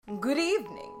Good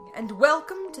evening, and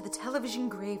welcome to the Television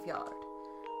Graveyard.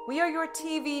 We are your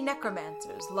TV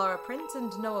necromancers, Laura Prince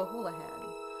and Noah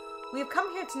Houlihan. We have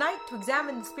come here tonight to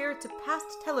examine the spirits of past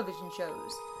television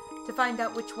shows, to find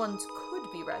out which ones could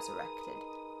be resurrected,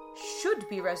 should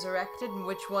be resurrected, and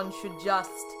which ones should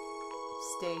just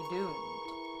stay doomed.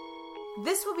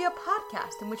 This will be a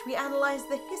podcast in which we analyze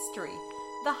the history,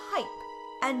 the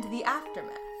hype, and the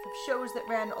aftermath of shows that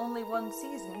ran only one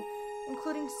season,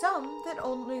 including some that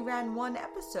only ran one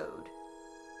episode.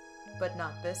 But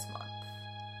not this month.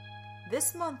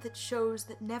 This month it shows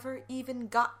that never even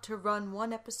got to run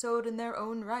one episode in their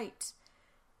own right.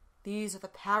 These are the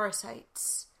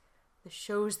parasites, the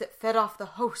shows that fed off the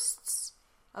hosts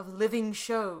of living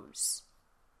shows.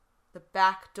 The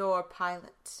Backdoor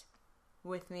Pilot.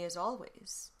 With me as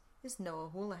always is Noah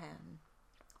Houlihan.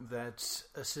 That's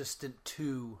assistant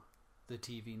to the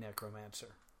TV necromancer.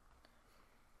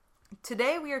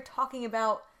 Today we are talking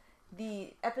about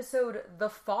the episode The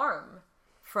Farm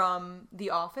from The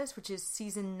Office, which is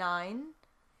season 9.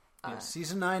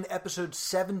 Season 9, episode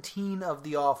 17 of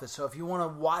The Office. So if you want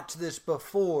to watch this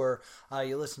before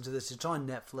you listen to this, it's on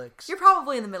Netflix. You're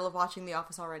probably in the middle of watching The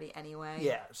Office already anyway.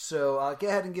 Yeah, so go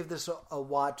ahead and give this a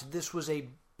watch. This was a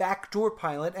backdoor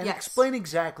pilot, and yes. Explain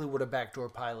exactly what a backdoor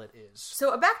pilot is.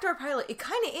 So a backdoor pilot, it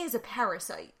kind of is a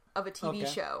parasite of a TV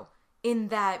show, in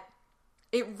that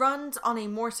it runs on a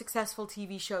more successful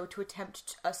TV show to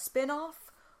attempt a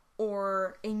spin-off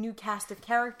or a new cast of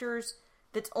characters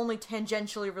that's only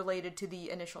tangentially related to the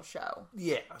initial show.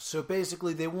 Yeah, so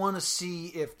basically they want to see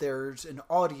if there's an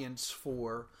audience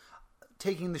for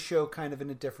taking the show kind of in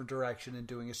a different direction and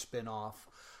doing a spin-off.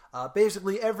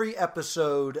 Basically every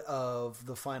episode of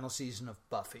the final season of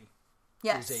Buffy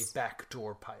is a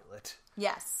backdoor pilot.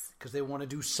 Yes. Because they want to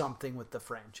do something with the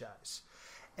franchise.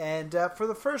 And for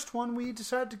the first one, we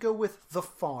decided to go with The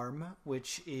Farm,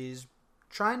 which is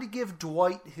trying to give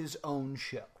Dwight his own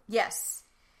show. Yes.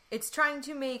 It's trying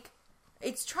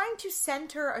to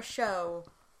center a show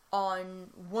on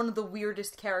one of the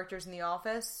weirdest characters in The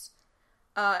Office,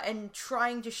 and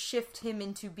trying to shift him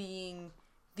into being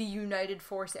the United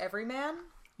Force Everyman.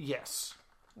 Yes.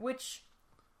 Which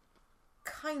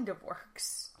kind of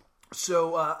works.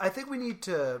 So, I think we need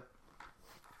to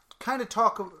kind of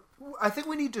talk... I think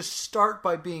we need to start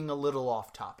by being a little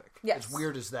off topic. Yes. As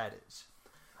weird as that is.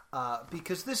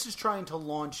 Because this is trying to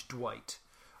launch Dwight,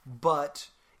 but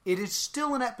it is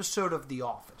still an episode of The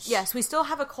Office. Yes, we still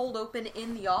have a cold open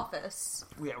in The Office.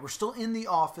 Yeah, we're still in The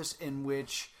Office, in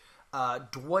which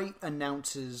Dwight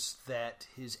announces that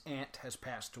his aunt has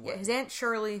passed away. Yeah, his Aunt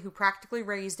Shirley, who practically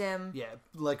raised him. Yeah,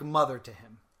 like a mother to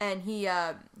him. And he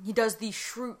does the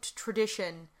Schrute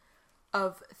tradition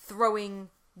of throwing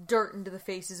dirt into the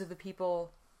faces of the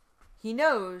people he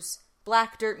knows.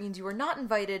 Black dirt means you are not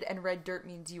invited, and red dirt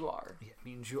means you are. Yeah, it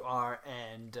means you are,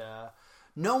 and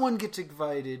no one gets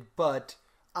invited, but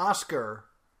Oscar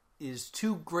is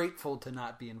too grateful to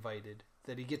not be invited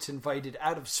that he gets invited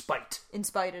out of spite.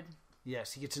 Inspited.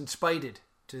 Yes, he gets inspited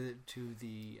to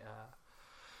the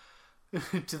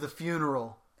to the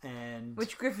funeral, and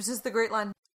which Griffiths is the great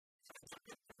line.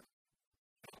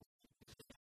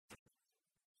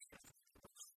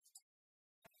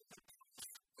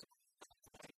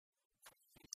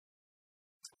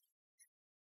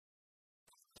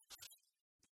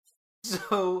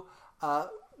 So,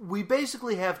 we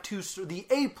basically have the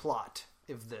A plot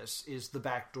of this is the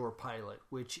backdoor pilot,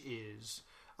 which is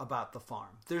about the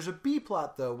farm. There's a B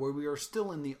plot, though, where we are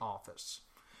still in the office.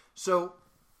 So,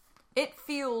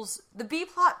 the B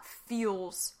plot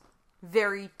feels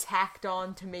very tacked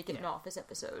on to make it an Office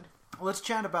episode. Let's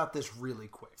chat about this really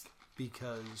quick,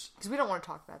 because we don't want to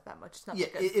talk about it that much. It's not good.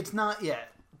 It's not,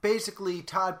 basically,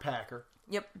 Todd Packer.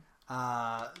 Yep.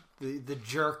 The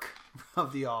jerk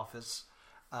of The Office.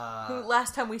 Who,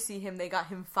 last time we see him, they got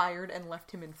him fired and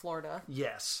left him in Florida.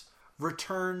 Yes.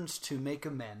 Returns to make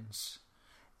amends,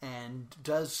 and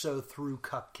does so through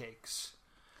cupcakes.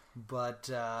 But,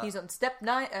 he's on step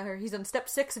 9, he's on step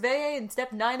 6 of AA and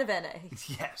step 9 of NA.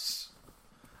 Yes.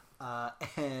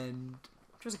 And...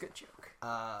 which was a good joke.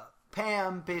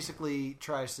 Pam basically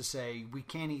tries to say, we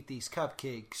can't eat these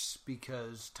cupcakes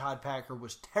because Todd Packer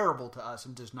was terrible to us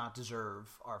and does not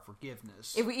deserve our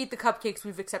forgiveness. If we eat the cupcakes,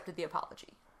 we've accepted the apology.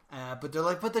 But they're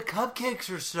like, but the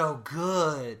cupcakes are so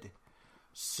good.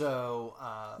 So,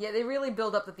 yeah, they really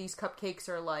build up that these cupcakes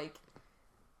are like,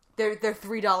 they're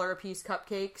 $3 a piece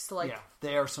cupcakes. Like, yeah,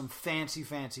 they are some fancy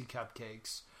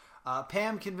cupcakes.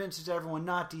 Pam convinces everyone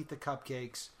not to eat the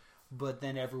cupcakes, but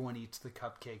then everyone eats the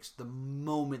cupcakes the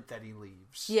moment that he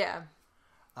leaves. Yeah.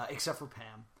 Except for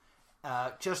Pam.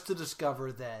 Just to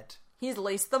discover that He's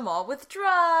laced them all with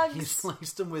drugs. He's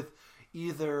laced them with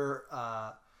either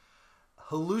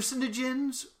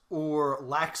hallucinogens or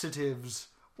laxatives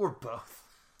or both.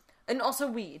 And also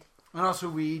weed. And also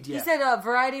weed, yeah. He said a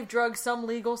variety of drugs, some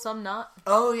legal, some not.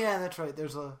 Oh, yeah, that's right.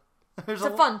 It's a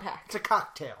fun pack. It's a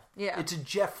cocktail. Yeah. It's a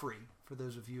Jeffrey, for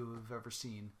those of you who have ever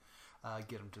seen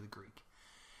Get Him to the Greek.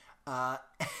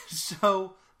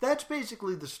 So that's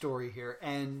basically the story here,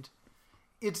 and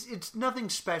it's nothing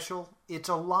special. It's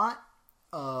a lot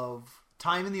of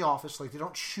time in the office. Like, they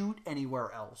don't shoot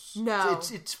anywhere else. No.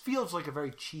 It feels like a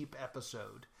very cheap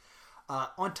episode.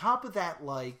 On top of that,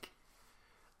 like,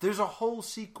 there's a whole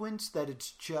sequence that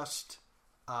it's just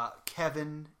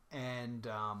Kevin and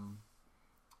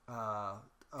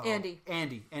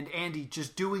Andy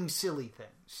just doing silly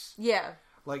things. Yeah.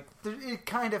 Like, it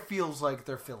kind of feels like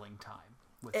they're filling time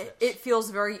with this. It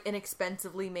feels very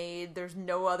inexpensively made. There's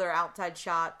no other outside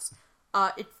shots.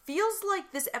 It feels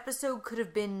like this episode could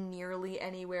have been nearly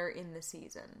anywhere in the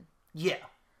season. Yeah.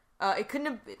 It couldn't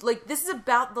have... Like, this is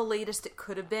about the latest it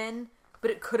could have been, but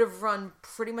it could have run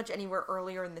pretty much anywhere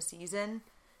earlier in the season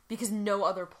because no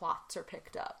other plots are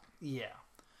picked up. Yeah.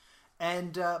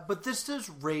 And, but this does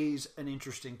raise an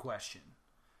interesting question.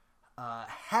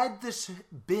 Had this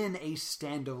been a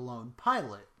standalone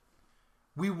pilot,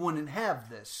 we wouldn't have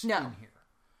this in here.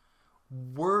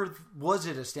 Was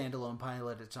it a standalone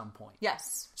pilot at some point?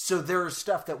 Yes. So there is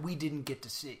stuff that we didn't get to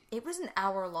see. It was an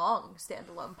hour-long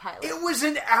standalone pilot. It was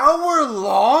an hour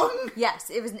long? Yes,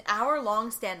 it was an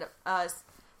hour-long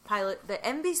pilot that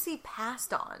NBC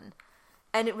passed on.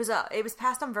 And it was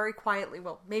passed on very quietly.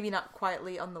 Well, maybe not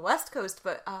quietly on the West Coast,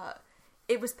 but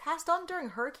it was passed on during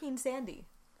Hurricane Sandy.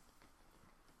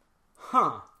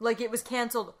 Huh. Like, it was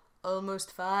canceled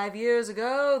almost 5 years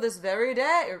ago this very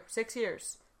day. Or 6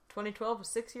 years. 2012 was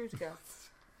 6 years ago.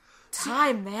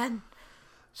 Time, man.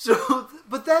 So,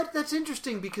 but that's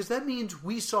interesting because that means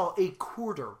we saw a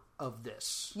quarter of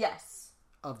this. Yes.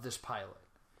 Of this pilot.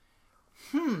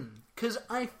 Because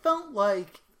I felt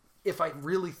like if I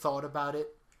really thought about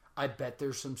it, I bet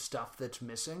there's some stuff that's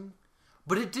missing.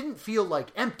 But it didn't feel like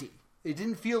empty. It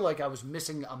didn't feel like I was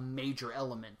missing a major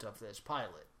element of this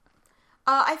pilot.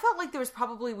 I felt like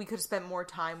we could have spent more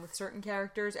time with certain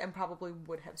characters and probably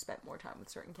would have spent more time with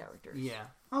certain characters. Yeah.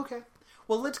 Okay.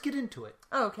 Well, let's get into it.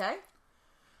 Okay.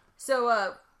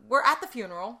 So, we're at the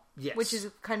funeral. Yes. Which is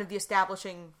kind of the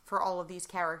establishing for all of these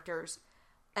characters.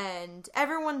 And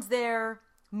everyone's there.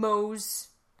 Mose,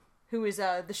 who is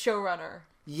the showrunner.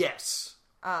 Yes.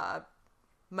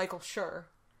 Michael Schur.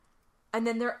 And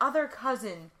then their other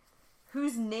cousin,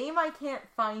 whose name I can't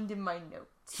find in my notes.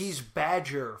 He's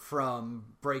Badger from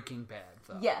Breaking Bad,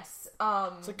 though. Yes.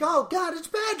 It's like, oh, God, it's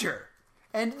Badger!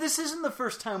 And this isn't the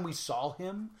first time we saw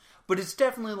him, but it's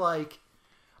definitely like...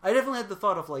 I definitely had the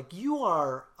thought of, like, you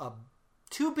are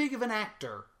too big of an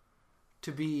actor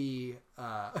to be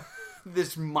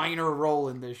this minor role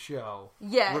in this show.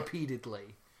 Yeah.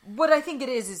 Repeatedly. What I think it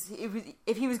is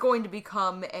if he was going to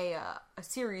become a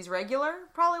series regular,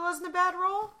 probably wasn't a bad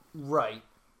role. Right.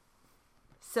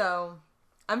 So...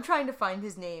 I'm trying to find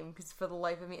his name because for the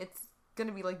life of me, it's going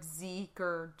to be like Zeke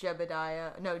or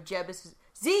Jebediah. No, Jeb is...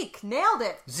 Zeke! Nailed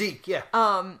it! Zeke, yeah.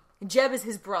 Jeb is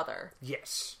his brother.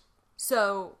 Yes.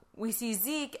 So, we see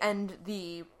Zeke, and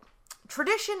the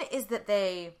tradition is that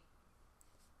they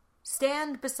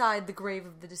stand beside the grave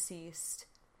of the deceased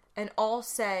and all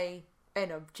say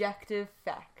an objective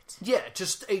fact. Yeah,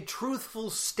 just a truthful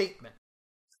statement.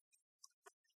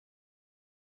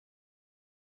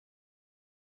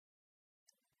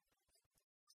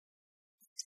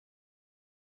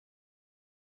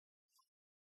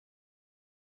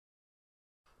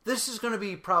 This is going to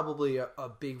be probably a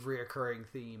big reoccurring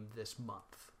theme this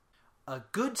month. A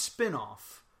good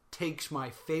spin-off takes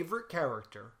my favorite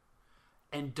character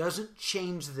and doesn't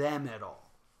change them at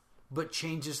all, but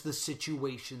changes the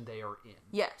situation they are in.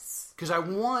 Yes. Because I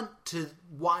want to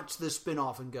watch this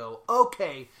spin-off and go,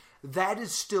 okay, that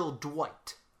is still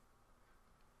Dwight.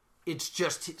 It's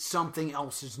just something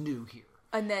else is new here.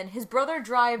 And then his brother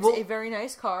drives a very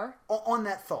nice car. On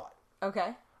that thought.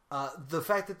 Okay. The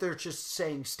fact that they're just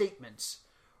saying statements,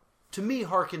 to me,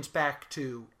 harkens back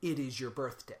to, it is your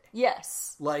birthday.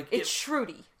 Yes. Like it's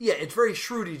Shruti. Yeah, it's very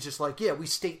Shruti, just like, yeah, we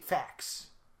state facts.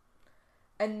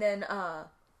 And then,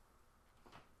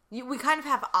 we kind of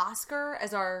have Oscar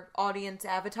as our audience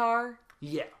avatar.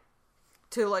 Yeah.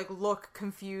 To, like, look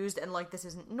confused and like, this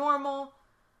isn't normal.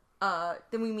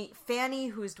 Then we meet Fanny,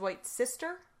 who is Dwight's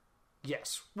sister.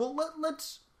 Yes. Well,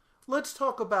 let's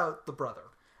talk about the brother.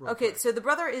 Okay, quick. So the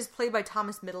brother is played by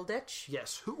Thomas Middleditch.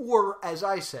 Yes, or, as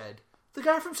I said, the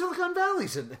guy from Silicon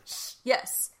Valley's in this.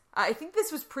 Yes. I think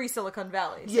this was pre-Silicon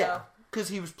Valley. So. Yeah, Because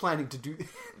he was planning to do...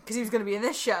 Because he was going to be in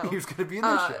this show. He was going to be in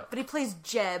this show. But he plays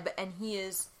Jeb, and he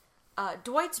is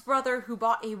Dwight's brother who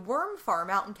bought a worm farm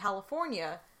out in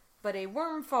California, but a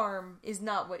worm farm is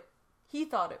not what he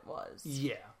thought it was.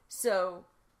 Yeah. So,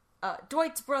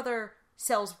 Dwight's brother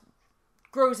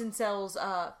grows and sells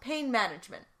pain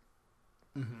management.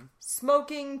 Mm-hmm.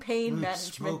 Smoking pain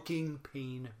management. Smoking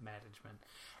pain management.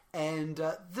 And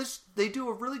they do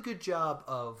a really good job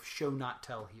of show not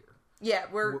tell here. Yeah,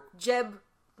 where Jeb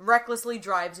recklessly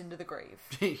drives into the grave.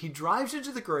 He drives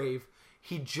into the grave,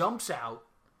 he jumps out,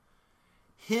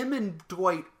 him and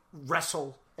Dwight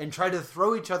wrestle and try to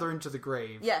throw each other into the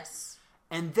grave. Yes.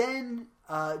 And then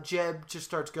Jeb just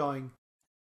starts going...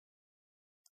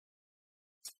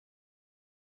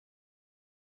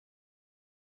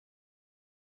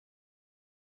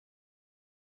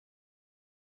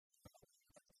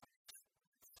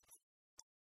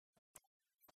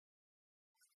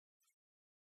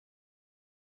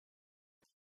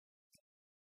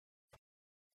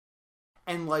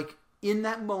 And, like, in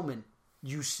that moment,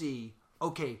 you see,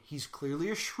 okay, he's clearly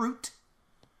a shroot.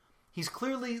 He's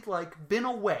clearly, like, been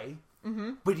away,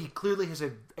 but he clearly has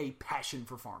a passion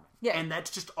for farming. Yeah. And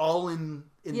that's just all in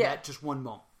that just one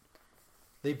moment.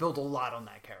 They built a lot on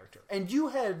that character. And you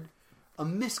had a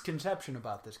misconception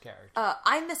about this character.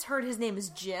 I misheard his name is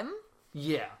Jim.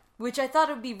 Yeah. Which I thought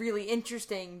it would be really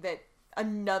interesting that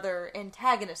another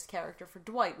antagonist character for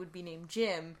Dwight would be named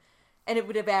Jim. And it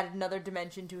would have added another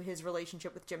dimension to his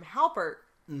relationship with Jim Halpert,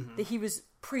 that he was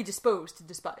predisposed to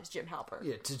despise Jim Halpert.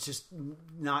 Yeah, to just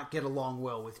not get along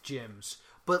well with Jims.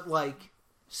 But, like,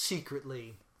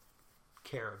 secretly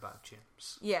care about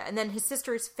Jims. Yeah, and then his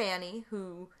sister is Fanny,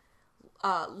 who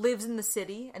lives in the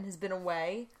city and has been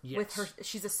away. Yes. With her.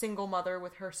 She's a single mother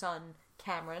with her son,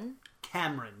 Cameron.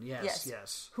 Cameron,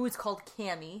 yes. Who is called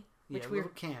Cammy. Which little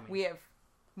Cammy. We have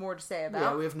more to say about.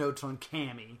 Yeah, we have notes on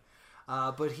Cammy.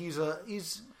 But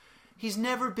he's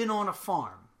never been on a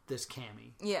farm, this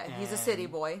Cammy. Yeah, he's a city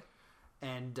boy.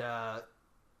 And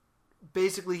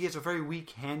basically he has a very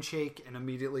weak handshake, and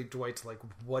immediately Dwight's like,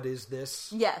 what is this?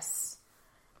 Yes.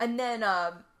 And then,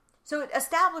 so it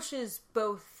establishes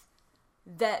both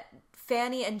that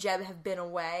Fanny and Jeb have been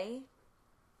away,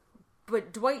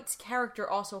 but Dwight's character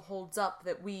also holds up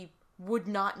that we would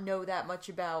not know that much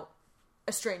about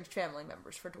estranged family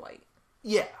members for Dwight.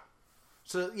 Yeah.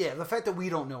 So, yeah, the fact that we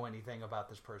don't know anything about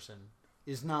this person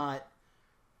is not...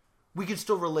 We can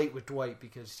still relate with Dwight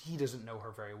because he doesn't know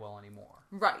her very well anymore.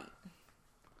 Right.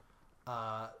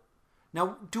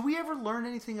 Now, do we ever learn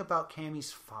anything about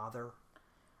Cammy's father?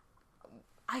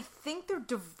 I think they're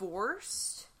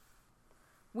divorced.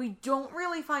 We don't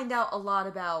really find out a lot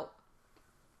about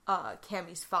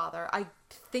Cammy's father. I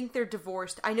think they're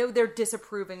divorced. I know they're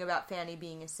disapproving about Fanny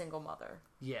being a single mother.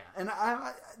 Yeah, and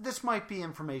I this might be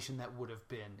information that would have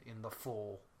been in the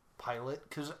full pilot,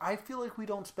 because I feel like we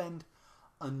don't spend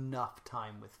enough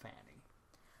time with Fanny.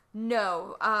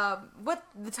 No. What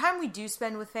the time we do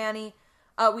spend with Fanny,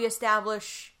 we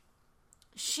establish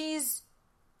she's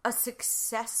a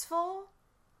successful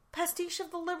pastiche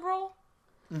of the liberal.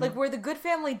 Mm-hmm. Like, where the good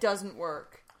family doesn't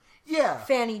work. Yeah.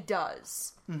 Fanny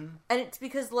does. Mm-hmm. And it's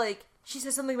because, like, she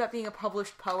says something about being a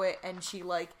published poet, and she,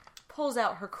 like, pulls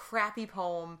out her crappy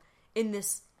poem in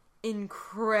this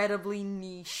incredibly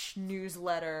niche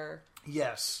newsletter.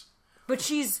 Yes. But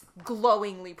she's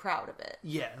glowingly proud of it.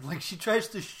 Yeah, like, she tries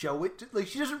to show it. Like,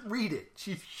 she doesn't read it.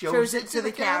 She shows it to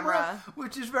the camera.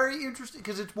 Which is very interesting,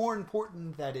 because it's more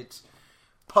important that it's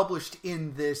published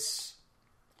in this...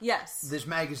 Yes. This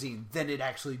magazine than it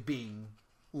actually being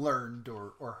learned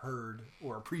or heard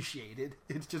or appreciated.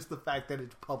 It's just the fact that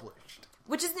it's published.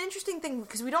 Which is an interesting thing,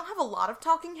 because we don't have a lot of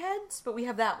talking heads, but we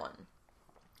have that one.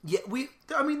 Yeah,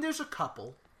 there's a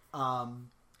couple.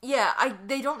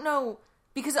 They don't know,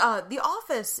 because The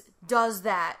Office does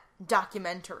that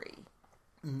documentary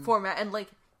format, and, like,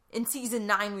 in season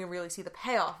 9 we really see the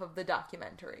payoff of the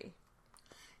documentary.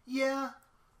 Yeah.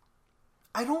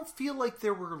 I don't feel like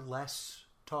there were less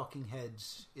talking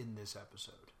heads in this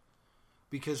episode,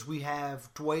 because we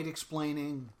have Dwight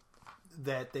explaining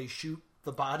that they shoot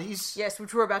the bodies. Yes,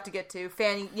 which we're about to get to.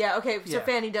 Fanny, so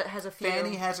Fanny has a few.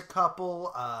 Fanny has a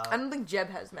couple. I don't think Jeb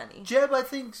has many. Jeb, I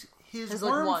think his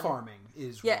worm like farming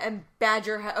is one. And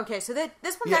Badger. So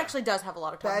this one actually does have a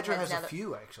lot of talking Badger heads. Badger has a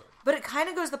few actually, but it kind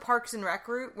of goes the Parks and Rec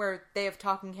route where they have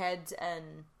talking heads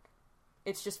and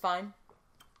it's just fine.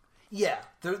 Yeah,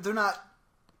 they're not.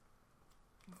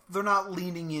 They're not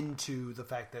leaning into the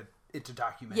fact that it's a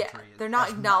documentary. Yeah, they're not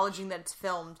acknowledging that it's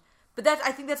filmed. But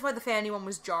I think that's why the Fanny one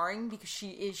was jarring, because she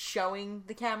is showing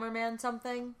the cameraman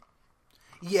something.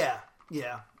 Yeah.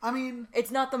 I mean...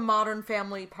 It's not the Modern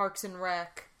Family Parks and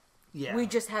Rec. Yeah. We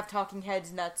just have talking heads,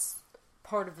 and that's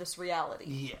part of this reality.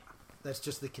 Yeah. That's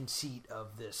just the conceit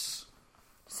of this.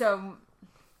 So,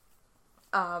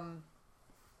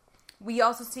 we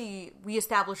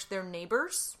establish their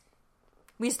neighbors.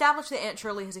 We establish that Aunt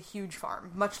Shirley has a huge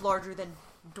farm, much larger than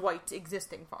Dwight's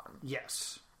existing farm.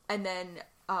 Yes. And then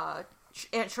Aunt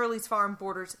Shirley's farm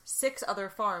borders 6 other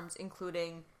farms,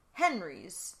 including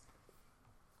Henry's.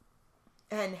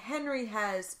 And Henry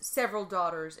has several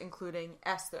daughters, including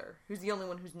Esther, who's the only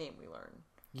one whose name we learn.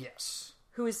 Yes.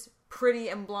 Who is pretty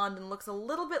and blonde and looks a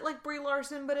little bit like Brie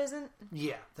Larson, but isn't.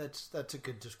 Yeah, that's a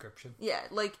good description. Yeah,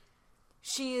 like,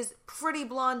 she is pretty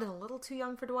blonde and a little too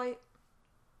young for Dwight.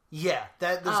 Yeah,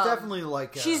 there's definitely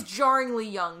like she's jarringly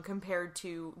young compared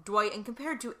to Dwight and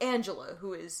compared to Angela,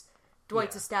 who is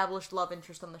Dwight's established love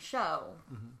interest on the show.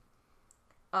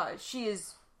 Mm-hmm. She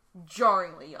is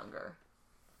jarringly younger.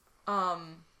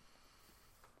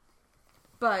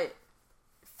 But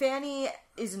Fanny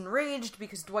is enraged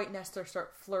because Dwight and Esther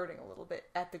start flirting a little bit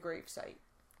at the gravesite.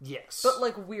 Yes. But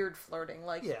like weird flirting,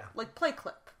 like play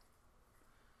clip.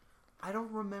 I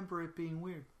don't remember it being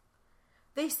weird.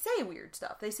 They say weird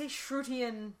stuff. They say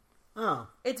Shrutian. Oh.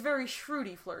 It's very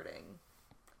Shruty flirting.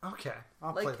 Okay.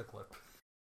 I'll play the clip.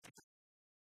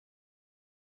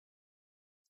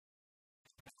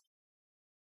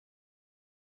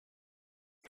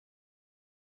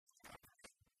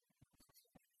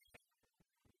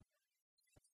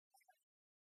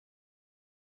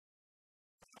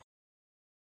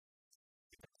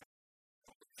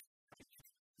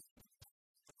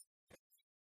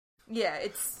 Yeah,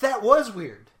 it's... That was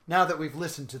weird, now that we've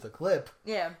listened to the clip.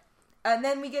 Yeah. And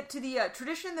then we get to the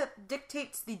tradition that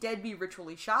dictates the dead be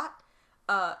ritually shot.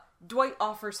 Dwight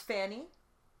offers Fanny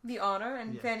the honor,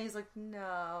 and Fanny's like,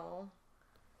 no.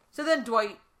 So then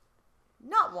Dwight,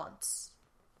 not once,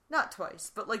 not twice,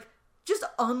 but like, just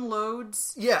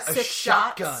unloads a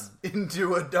shotgun shots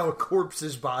into a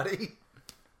corpse's body.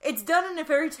 It's done in a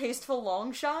very tasteful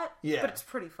long shot, but it's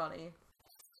pretty funny.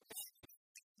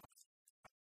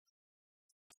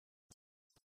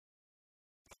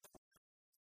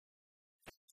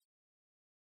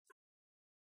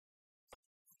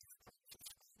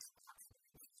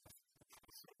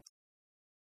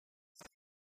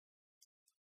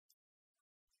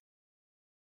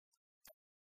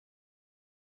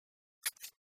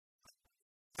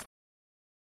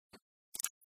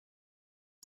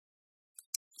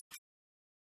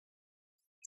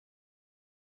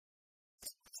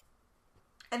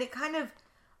 And it kind of,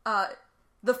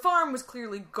 the farm was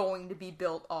clearly going to be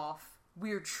built off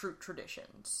weird Schrute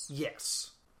traditions.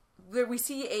 Yes. Where we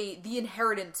see the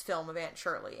inheritance film of Aunt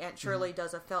Shirley. Aunt Shirley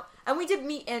does a film, and we did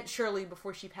meet Aunt Shirley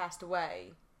before she passed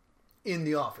away. In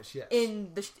the office, yes.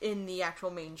 In the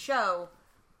actual main show.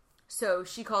 So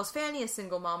she calls Fanny a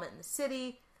single mama in the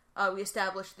city. We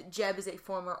established that Jeb is a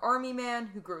former army man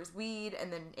who grows weed,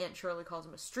 and then Aunt Shirley calls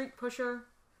him a street pusher.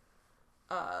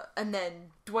 And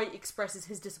then Dwight expresses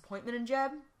his disappointment in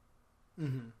Jeb.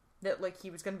 Mm-hmm. That, like, he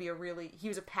was going to be he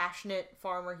was a passionate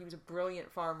farmer, he was a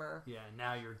brilliant farmer. Yeah,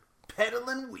 now you're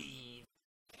peddling weed.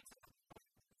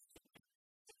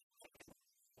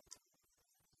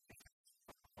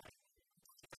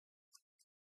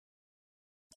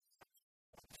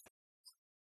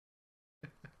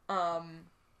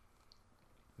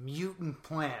 Mutant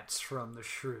plants from the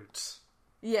Schrutes.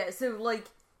 Yeah, so, like,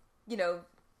 you know,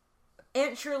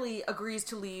 Aunt Shirley agrees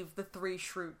to leave the 3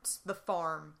 Schrutes, the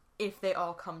farm, if they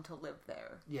all come to live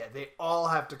there. Yeah, they all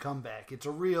have to come back. It's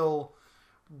a real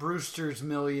Brewster's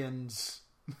Millions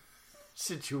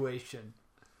situation.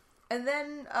 And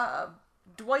then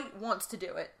Dwight wants to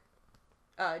do it.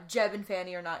 Jeb and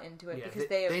Fanny are not into it because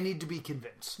they need to be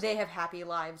convinced. They have happy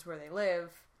lives where they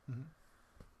live. Mm-hmm.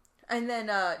 And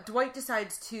then Dwight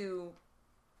decides to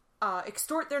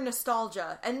extort their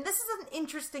nostalgia. And this is an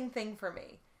interesting thing for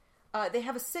me. They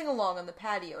have a sing-along on the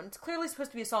patio, and it's clearly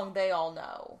supposed to be a song they all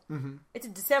know. Mm-hmm. It's a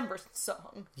December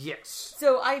song. Yes.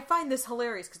 So I find this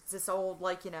hilarious, because it's this old,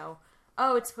 like, you know,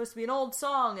 it's supposed to be an old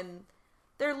song, and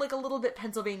they're, like, a little bit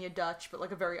Pennsylvania Dutch, but,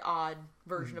 like, a very odd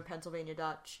version of Pennsylvania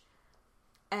Dutch.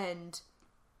 And,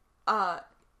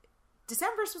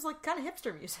 December's was, like, kind of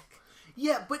hipster music.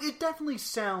 Yeah, but it definitely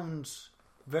sounds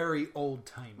very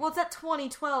old-timey. Well, it's that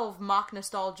 2012 mock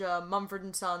nostalgia,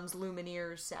 Mumford & Sons,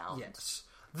 Lumineers sound. Yes.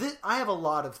 I have a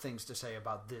lot of things to say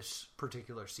about this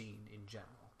particular scene in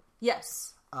general.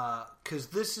 Yes. Because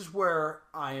this is where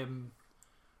I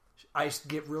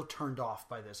get real turned off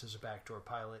by this as a backdoor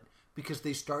pilot, because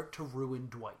they start to ruin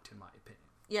Dwight, in my opinion.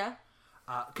 Yeah?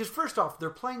 Because first off, they're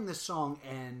playing this song,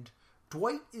 and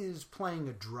Dwight is playing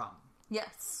a drum.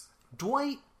 Yes.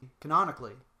 Dwight,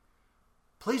 canonically,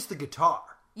 plays the guitar.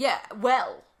 Yeah,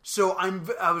 well. So I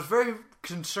was very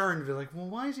concerned, like, well,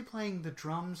 why is he playing the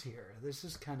drums here? This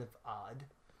is kind of odd.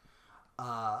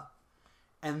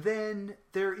 And then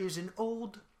there is an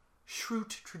old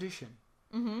Schrute tradition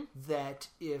that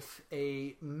if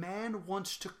a man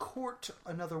wants to court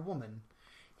another woman,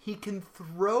 he can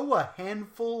throw a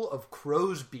handful of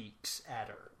crow's beaks at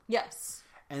her. Yes.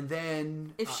 And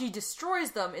then... if she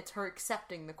destroys them, it's her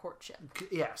accepting the courtship.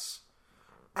 Yes.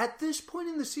 At this point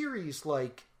in the series,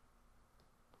 like,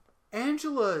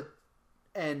 Angela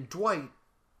and Dwight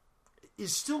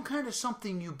is still kind of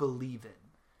something you believe in.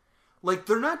 Like,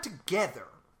 they're not together,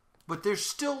 but there's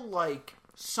still, like,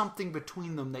 something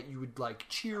between them that you would, like,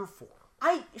 cheer for.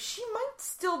 She might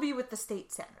still be with the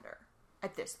state senator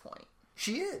at this point.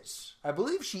 She is. I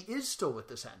believe she is still with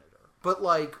the senator. But,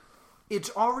 like, it's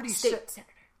already state senator.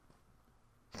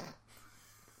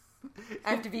 I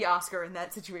have to be Oscar in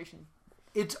that situation.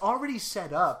 It's already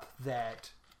set up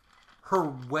that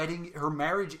her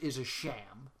marriage is a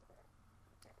sham,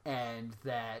 and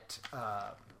that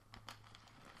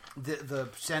the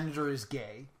senator is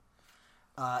gay.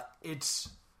 It's,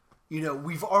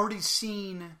 we've already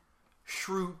seen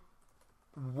Schrute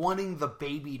wanting the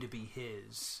baby to be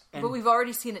his. But we've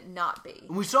already seen it not be.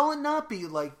 And we saw it not be,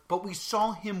 but we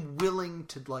saw him willing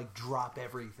to, drop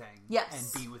everything.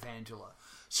 Yes. And be with Angela.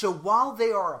 So while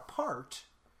they are apart,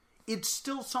 it's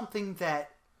still something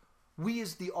that we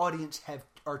as the audience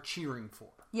are cheering for.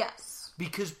 Yes.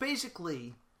 Because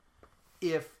basically,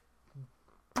 if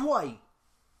Dwight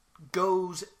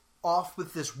goes off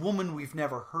with this woman we've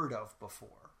never heard of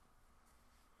before,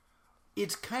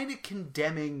 it's kind of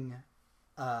condemning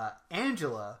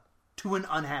Angela to an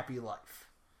unhappy life.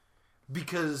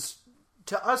 Because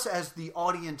to us as the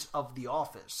audience of The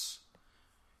Office,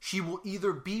 she will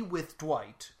either be with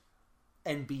Dwight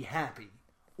and be happy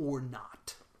or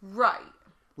not. Right.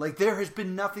 Like, there has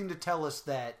been nothing to tell us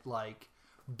that,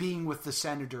 being with the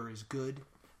senator is good.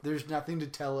 There's nothing to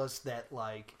tell us that,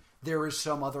 there is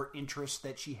some other interest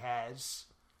that she has.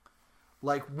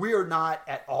 We're not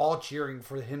at all cheering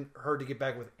for her to get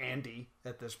back with Andy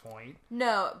at this point.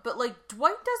 No, but,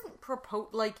 Dwight doesn't propose,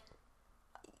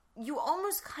 you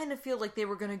almost kind of feel like they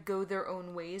were going to go their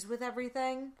own ways with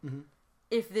everything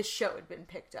if this show had been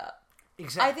picked up.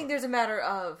 Exactly. I think there's a matter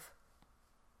of,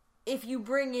 if you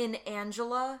bring in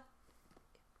Angela,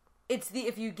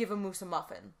 if you give a moose a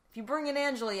muffin. If you bring in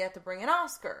Angela, you have to bring in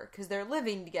Oscar, because they're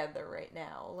living together right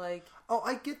now. Oh,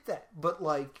 I get that. But,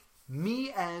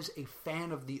 me as a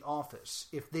fan of The Office,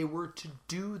 if they were to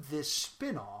do this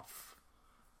spin-off,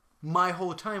 my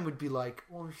whole time would be well,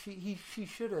 she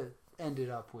should have ended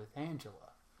up with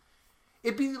Angela.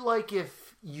 It'd be like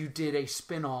if you did a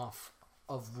spin-off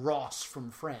of Ross from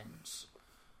Friends.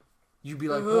 You'd be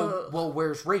like, well,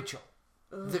 where's Rachel?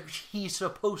 He's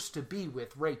supposed to be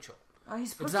with Rachel. Oh,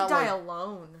 he's supposed to die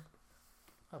alone.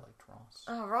 I liked Ross.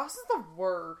 Oh, Ross is the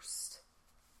worst.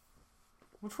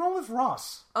 What's wrong with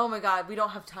Ross? Oh my god, we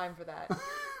don't have time for that.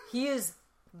 He is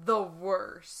the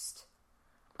worst.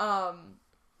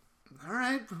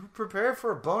 Alright, prepare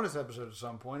for a bonus episode at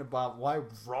some point about why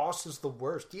Ross is the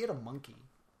worst. He had a monkey.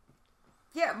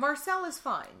 Yeah, Marcel is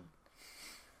fine.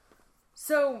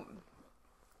 So,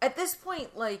 at this point,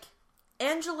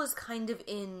 Angela's kind of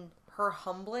in her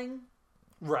humbling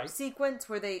sequence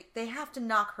where they have to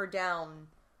knock her down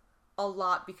a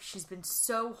lot because she's been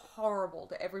so horrible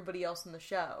to everybody else in the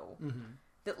show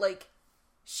that,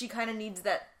 she kind of needs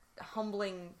that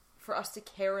humbling for us to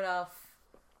care enough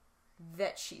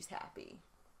that she's happy.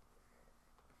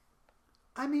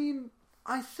 I mean,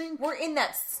 I think... we're in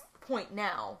that point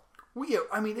now. Well, yeah,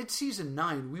 I mean, it's season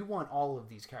 9. We want all of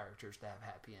these characters to have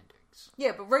happy endings.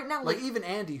 Yeah, but right now... even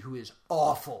Andy, who is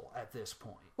awful at this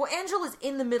point. Well, Angela's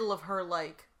in the middle of her,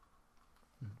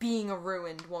 being a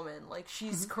ruined woman.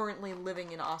 She's currently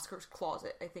living in Oscar's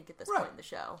closet, I think, at this point in the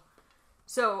show.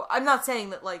 So, I'm not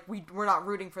saying that, we're not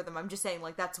rooting for them. I'm just saying,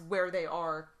 that's where they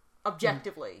are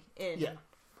objectively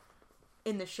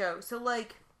in the show. So,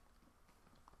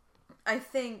 I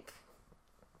think...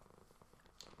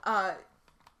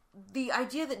 the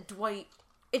idea that Dwight...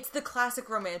 it's the classic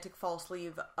romantic false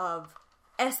lead of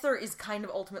Esther is kind of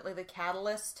ultimately the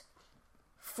catalyst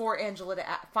for Angela to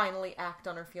finally act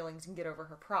on her feelings and get over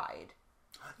her pride.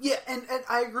 Yeah, and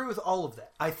I agree with all of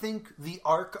that. I think the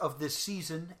arc of this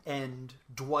season and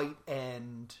Dwight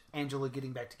and Angela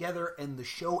getting back together and the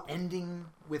show ending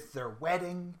with their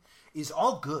wedding is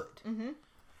all good. Mm-hmm.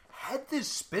 Had this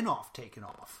spin-off taken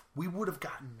off, we would have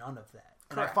gotten none of that.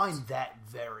 And Correct. I find that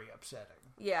very upsetting.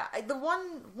 Yeah,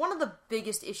 one of the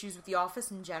biggest issues with The Office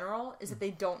in general is that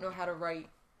they don't know how to write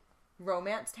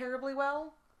romance terribly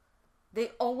well.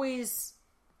 They always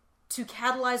to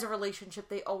catalyze a relationship,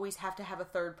 they always have to have a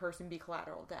third person be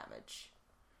collateral damage.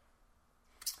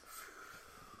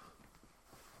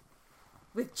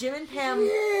 With Jim and Pam...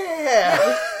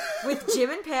 Yeah! With Jim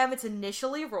and Pam, it's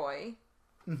initially Roy,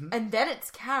 and then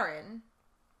it's Karen.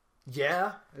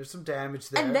 Yeah, there's some damage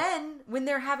there. And then, when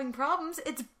they're having problems,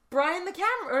 it's Brian the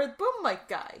camera, or boom mic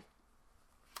guy.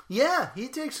 Yeah, he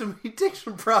takes some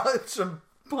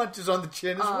punches on the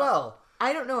chin as well.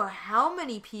 I don't know how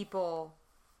many people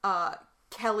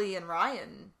Kelly and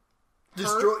Ryan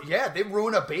destroy. Yeah, they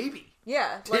ruin a baby.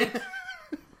 Yeah, like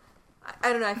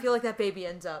I don't know. I feel like that baby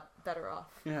ends up better off.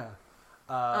 Yeah,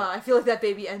 I feel like that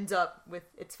baby ends up with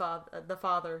its father, the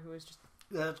father, who is just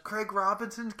Craig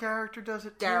Robinson's character does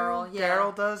it too. Daryl, yeah.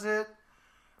 Daryl does it.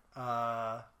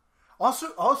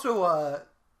 Also,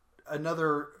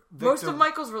 another victim. Most of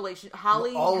Michael's relationship.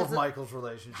 Holly. Michael's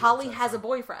relationships. Holly has a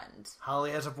boyfriend.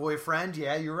 Holly has a boyfriend.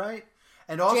 Yeah, you're right.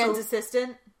 And also Jan's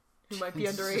assistant, who might be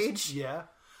underage. Yeah.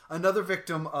 Another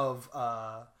victim of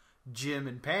Jim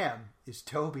and Pam is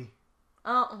Toby,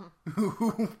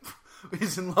 who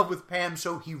is in love with Pam,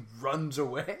 so he runs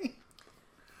away.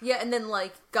 Yeah, and then,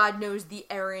 like, God knows the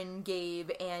Aaron,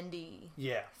 Gabe, Andy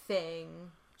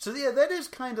thing. So, yeah, that is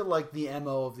kind of like the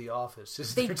MO of The Office.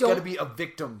 There's got to be a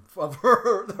victim of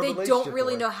her. They don't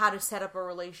really know how to set up a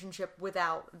relationship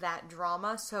without that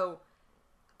drama, so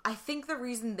I think the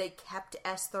reason they kept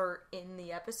Esther in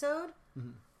the episode,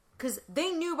 because they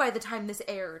knew by the time this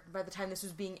aired, by the time this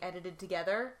was being edited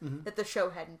together, that the show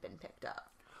hadn't been picked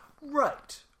up.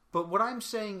 Right. But what I'm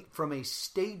saying from a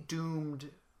Stay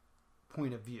Doomed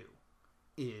point of view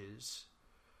is,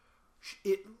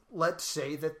 let's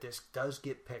say that this does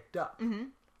get picked up.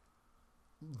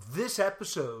 This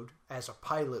episode, as a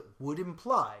pilot, would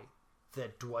imply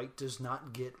that Dwight does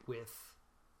not get with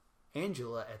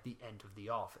Angela at the end of The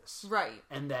Office. Right.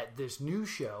 And that this new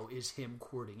show is him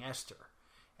courting Esther.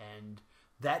 And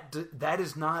that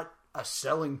is not a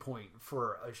selling point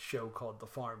for a show called The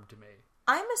Farm to me.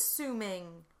 I'm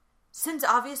assuming, since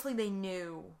obviously they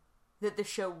knew that the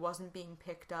show wasn't being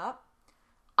picked up,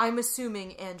 I'm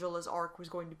assuming Angela's arc was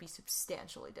going to be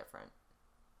substantially different.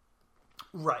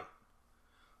 Right.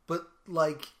 But,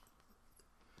 like,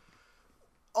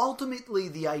 ultimately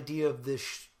the idea of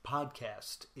this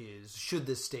podcast is, should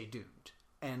this stay doomed?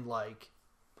 And, like,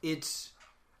 it's...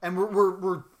 And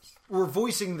we're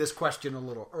voicing this question a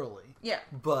little early. Yeah.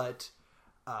 But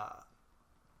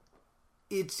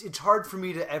it's hard for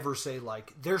me to ever say,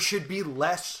 like, there should be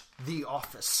less The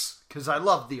Office. Because I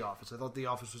love The Office. I thought The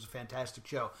Office was a fantastic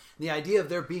show. And the idea of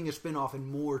there being a spin-off and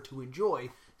more to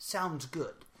enjoy sounds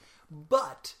good.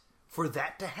 But for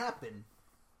that to happen,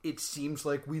 it seems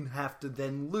like we have to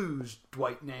then lose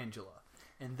Dwight and Angela.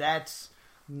 And that's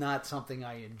not something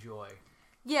I enjoy.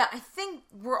 Yeah, I think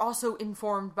we're also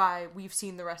informed by we've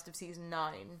seen the rest of season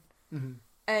 9.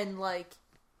 And, like,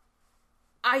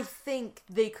 I think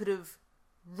they could have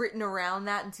written around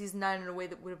that in season 9 in a way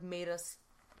that would have made us...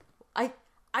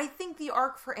 I think the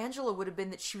arc for Angela would have been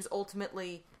that she was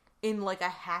ultimately in, like, a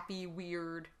happy,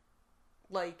 weird,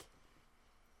 like,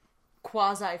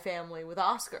 quasi-family with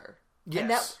Oscar.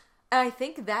 Yes. And I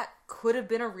think that could have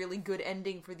been a really good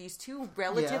ending for these two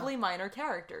relatively minor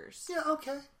characters. Yeah,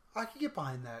 okay. I can get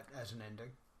behind that as an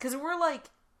ending. Because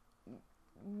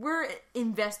we're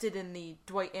invested in the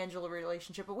Dwight-Angela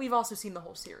relationship, but we've also seen the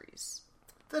whole series.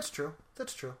 That's true.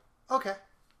 Okay.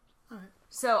 All right.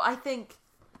 So I think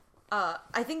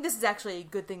this is actually a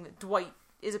good thing that Dwight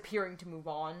is appearing to move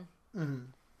on.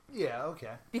 Yeah,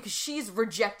 okay. Because she's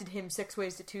rejected him 6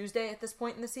 Ways to Tuesday at this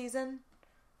point in the season.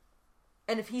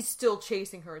 And if he's still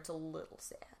chasing her, it's a little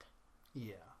sad.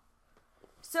 Yeah.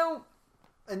 So...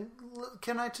 And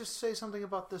can I just say something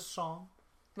about this song?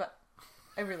 What?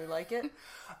 I really like it.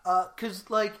 Because,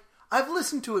 like, I've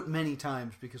listened to it many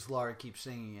times because Laura keeps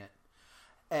singing it.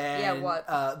 And, yeah, what?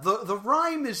 The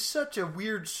rhyme is such a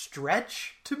weird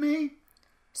stretch to me.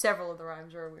 Several of the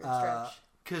rhymes are a weird stretch.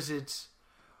 Because it's,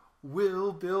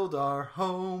 we'll build our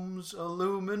homes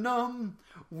aluminum,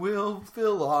 we'll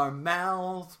fill our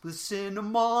mouths with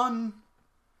cinnamon.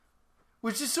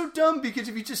 Which is so dumb because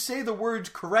if you just say the words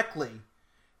correctly,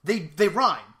 they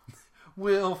rhyme.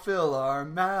 We'll fill our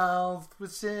mouths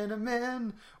with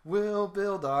cinnamon, we'll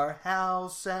build our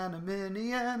house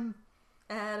adamantium.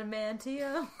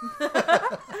 Adamantium.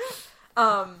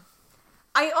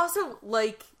 I also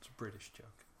like... It's a British joke.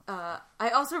 I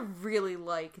also really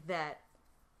like that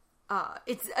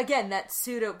it's, again, that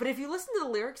pseudo... But if you listen to the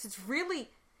lyrics, it is really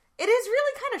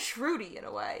kind of shrewdy in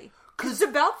a way. It's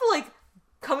about the, like,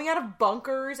 coming out of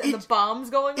bunkers and the bombs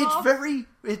going off.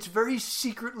 It's very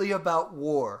secretly about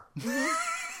war.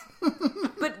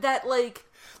 But that, like...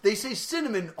 They say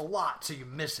cinnamon a lot, so you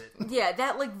miss it. Yeah,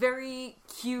 that, like, very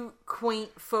cute,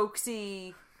 quaint,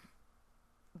 folksy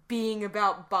being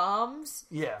about bombs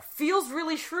feels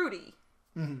really Shrewdy.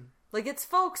 Mm-hmm. Like, it's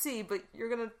folksy, but you're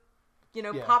gonna,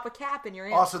 pop a cap in your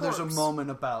aunt's Also, corpse. there's a moment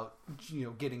about,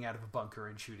 getting out of a bunker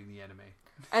and shooting the enemy.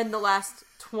 And the last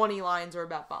 20 lines are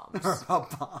about bombs.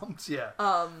 About bombs, yeah.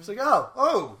 It's like,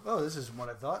 oh, this isn't what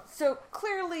I thought. So,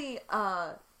 clearly,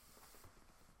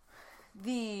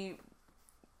 the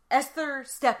Esther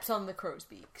steps on the crow's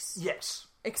beaks. Yes.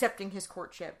 Accepting his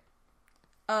courtship.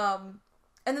 And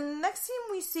then the next scene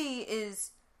we see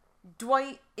is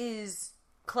Dwight is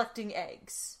collecting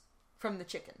eggs from the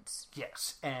chickens.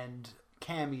 Yes, and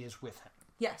Cammy is with him.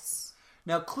 Yes.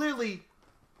 Now, clearly,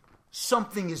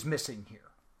 something is missing here.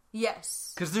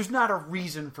 Yes. Because there's not a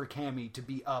reason for Cammy to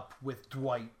be up with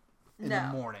Dwight in the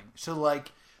morning. So,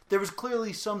 like, there was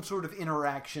clearly some sort of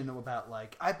interaction about,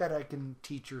 like, I bet I can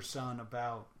teach your son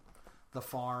about the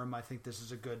farm. I think this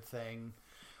is a good thing.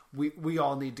 We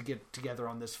all need to get together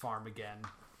on this farm again,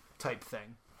 type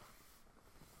thing.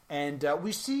 And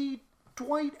we see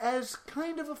Dwight as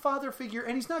kind of a father figure,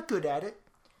 and he's not good at it.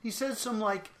 He says some,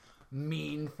 like,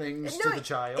 mean things to the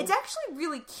child. It's actually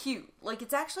really cute. Like,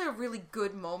 it's actually a really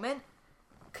good moment,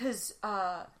 because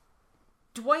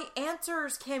Dwight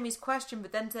answers Cammy's question,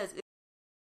 but then says...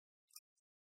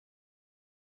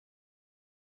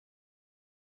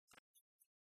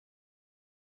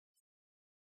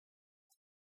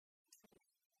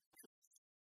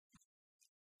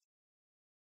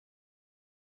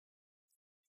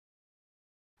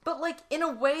 But, like, in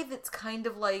a way that's kind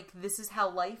of like, this is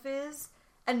how life is,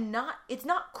 and it's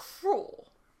not cruel.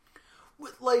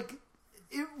 Like,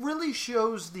 it really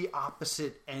shows the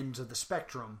opposite ends of the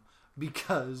spectrum,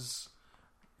 because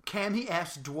Cammy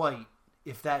asks Dwight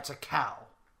if that's a cow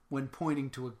when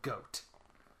pointing to a goat.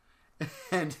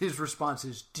 And his response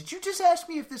is, did you just ask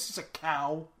me if this is a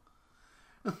cow?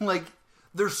 Like,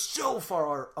 they're so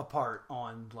far apart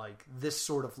on, like, this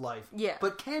sort of life. Yeah.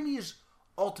 But Cammy is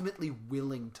ultimately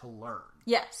willing to learn.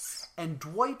 Yes. And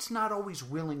Dwight's not always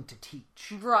willing to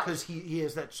teach. Right. Because he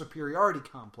has that superiority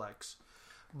complex.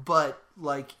 But,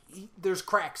 like, there's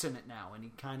cracks in it now. And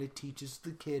he kind of teaches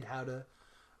the kid how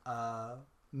to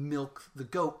milk the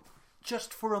goat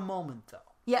just for a moment, though.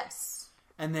 Yes.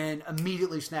 And then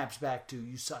immediately snaps back to,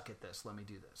 you suck at this, let me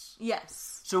do this.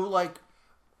 Yes. So, like,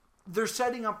 they're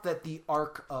setting up that the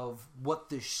arc of what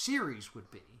this series would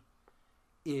be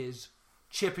is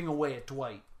chipping away at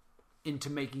Dwight into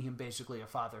making him basically a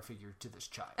father figure to this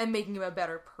child. And making him a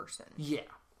better person. Yeah.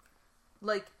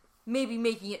 Like, maybe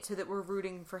making it so that we're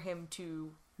rooting for him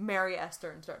to marry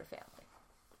Esther and start a family.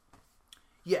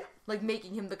 Yeah. Like,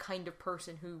 making him the kind of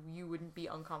person who you wouldn't be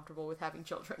uncomfortable with having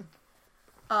children.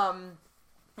 And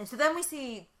so then we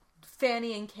see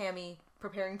Fanny and Cammy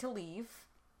preparing to leave.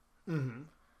 Mm-hmm.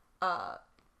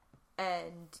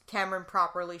 And Cameron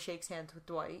properly shakes hands with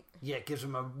Dwight. Yeah, gives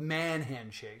him a man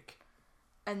handshake.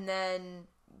 And then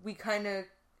we kind of...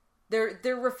 They're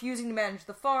refusing to manage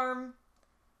the farm.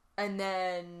 And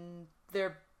then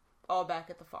they're all back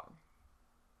at the farm.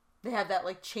 They have that,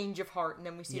 like, change of heart. And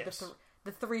then we see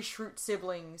the three Schrute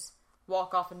siblings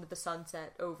walk off into the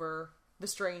sunset over the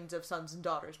strains of Sons and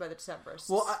Daughters by the Decemberists.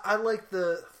 Well, I like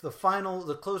the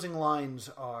closing lines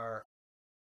are...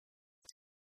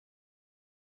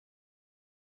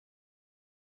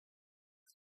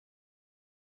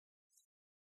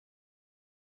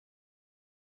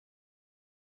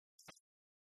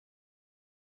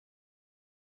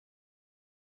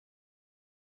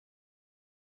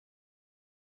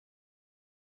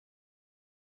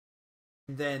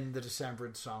 Then the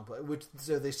Decemberance song play,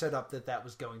 so they set up that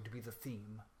was going to be the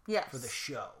theme for the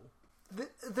show.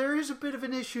 There is a bit of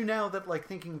an issue now that, like,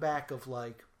 thinking back of,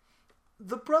 like,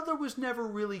 the brother was never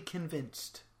really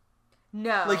convinced.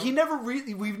 No. Like,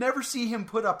 we've never seen him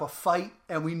put up a fight,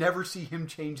 and we never see him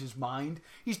change his mind.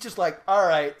 He's just like,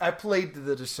 alright, I played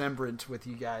the Decemberance with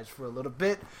you guys for a little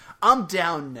bit. I'm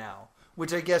down now.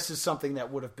 Which I guess is something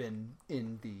that would have been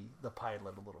in the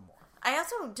pilot a little more. I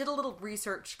also did a little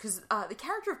research, because the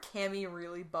character of Cammy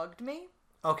really bugged me.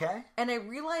 Okay. And I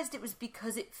realized it was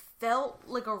because it felt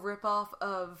like a ripoff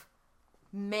of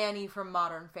Manny from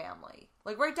Modern Family.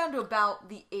 Like, right down to about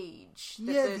the age.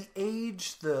 The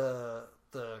age, the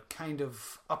kind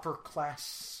of upper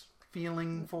class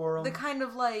feeling for him. The kind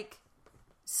of, like,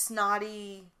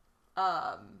 snotty,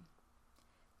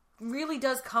 really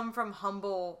does come from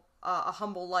a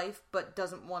humble life, but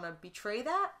doesn't want to betray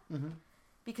that. Mm-hmm.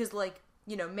 Because, like,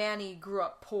 Manny grew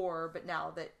up poor, but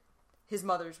now that his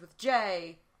mother's with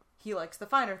Jay, he likes the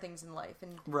finer things in life.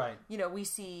 And, right. We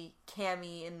see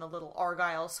Cammy in the little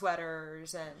Argyle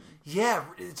sweaters and... Yeah,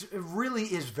 it really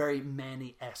is very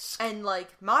Manny-esque. And, Modern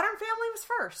Family was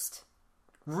first.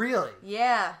 Really?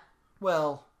 Yeah.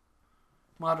 Well,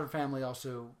 Modern Family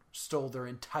also stole their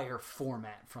entire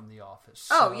format from The Office.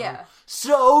 Oh, yeah.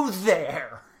 So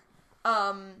there!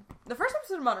 The first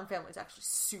episode of Modern Family is actually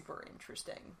super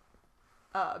interesting.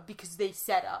 Because they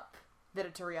set up that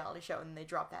it's a reality show, and they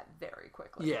drop that very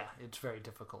quickly. Yeah, it's very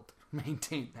difficult to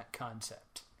maintain that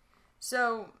concept.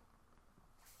 So,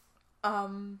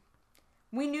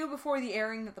 we knew before the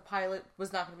airing that the pilot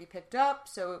was not going to be picked up,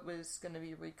 so it was going to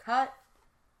be recut.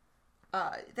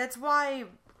 That's why,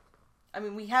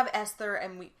 we have Esther,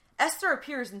 and Esther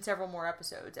appears in several more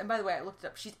episodes. And by the way, I looked it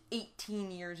up. She's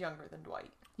 18 years younger than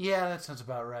Dwight. Yeah, that sounds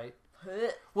about right.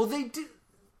 Well, they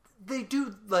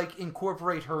do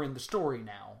incorporate her in the story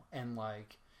now. And,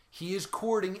 he is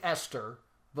courting Esther,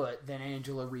 but then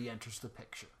Angela re-enters the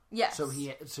picture. Yes.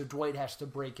 So Dwight has to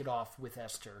break it off with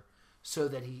Esther so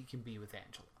that he can be with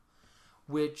Angela.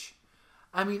 Which,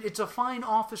 it's a fine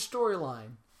Office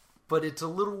storyline, but it's a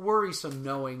little worrisome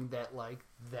knowing that,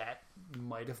 that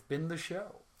might have been the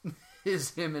show.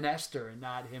 Is him and Esther and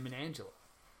not him and Angela.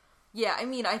 Yeah,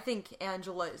 I think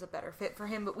Angela is a better fit for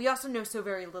him, but we also know so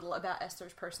very little about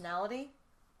Esther's personality.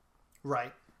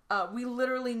 Right. We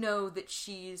literally know that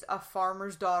she's a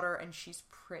farmer's daughter and she's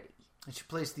pretty. And she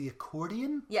plays the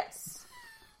accordion? Yes.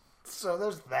 So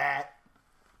there's that.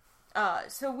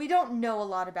 So we don't know a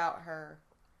lot about her.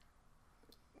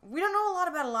 We don't know a lot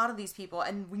about a lot of these people,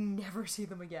 and we never see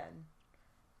them again.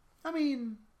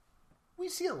 We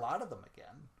see a lot of them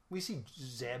again. We see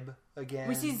Zeb again.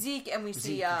 We see Zeke, and we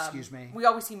see... excuse me. We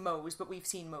always see Mose, but we've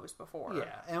seen Mose before.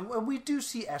 Yeah, and we do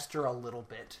see Esther a little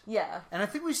bit. Yeah. And I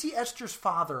think we see Esther's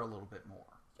father a little bit more.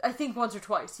 I think once or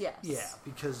twice, yes. Yeah,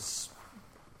 because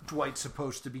Dwight's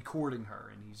supposed to be courting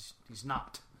her, and he's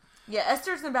not. Yeah,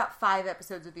 Esther's in about 5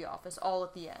 episodes of The Office, all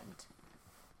at the end.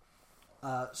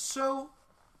 So...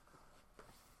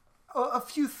 a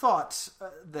few thoughts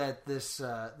that this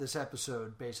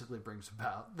episode basically brings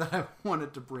about that I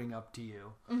wanted to bring up to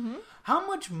you. Mm-hmm. How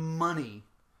much money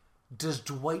does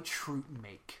Dwight Schrute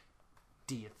make,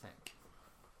 do you think?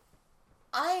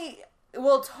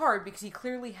 Well, it's hard because he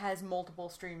clearly has multiple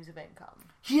streams of income.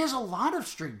 He has a lot of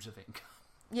streams of income.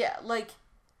 Yeah,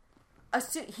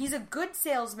 he's a good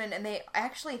salesman, and they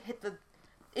actually hit the...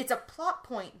 It's a plot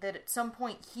point that at some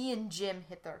point he and Jim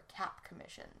hit their cap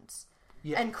commissions.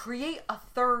 Yeah. And create a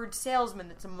third salesman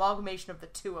that's an amalgamation of the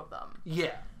two of them.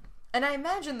 Yeah. And I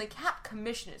imagine the cap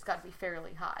commission has got to be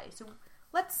fairly high. So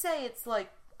let's say it's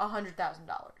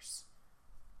 $100,000.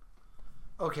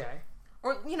 Okay.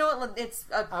 Or, it's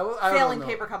a failing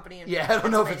paper company. I don't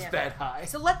know if it's that high.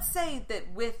 So let's say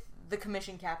that with the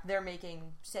commission cap, they're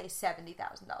making, say,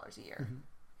 $70,000 a year. Mm-hmm.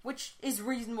 Which is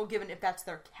reasonable given if that's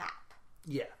their cap.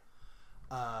 Yeah.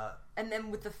 And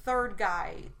then with the third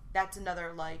guy, that's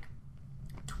another,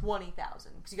 $20,000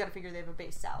 because you got to figure they have a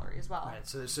base salary as well. Right,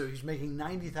 so he's making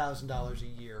 $90,000 a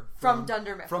year from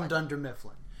Dunder Mifflin. From Dunder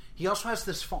Mifflin. He also has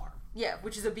this farm. Yeah,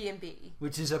 which is a B&B.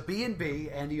 Which is a B&B,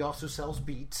 and he also sells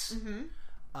beets.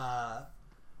 Mm-hmm.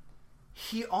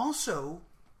 He also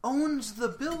owns the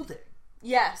building.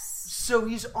 Yes. So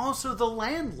he's also the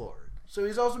landlord. So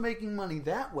he's also making money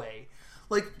that way.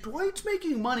 Dwight's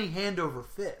making money hand over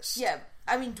fist. Yeah,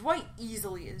 Dwight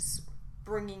easily is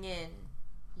bringing in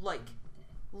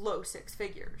low 6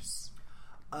 figures.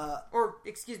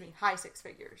 High 6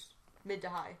 figures. Mid to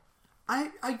high.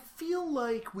 I feel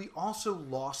like we also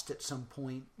lost at some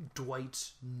point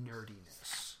Dwight's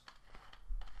nerdiness.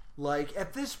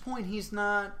 At this point, he's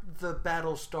not the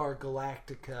Battlestar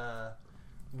Galactica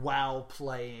WoW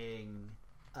playing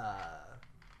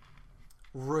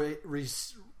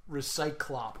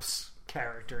Recyclops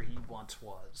character he once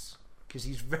was. Because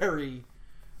he's very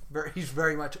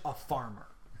much a farmer.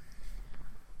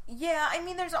 Yeah,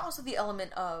 there's also the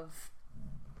element of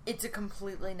it's a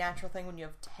completely natural thing when you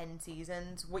have 10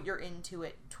 seasons. What you're into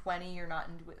at 20, you're not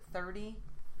into at 30.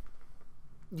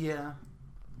 Yeah.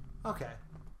 Okay.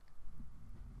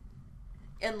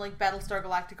 And Battlestar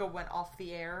Galactica went off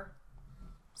the air.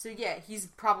 So yeah, he's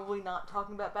probably not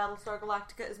talking about Battlestar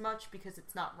Galactica as much because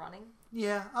it's not running.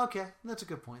 Yeah, okay. That's a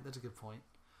good point.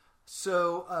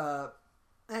 So,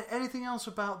 anything else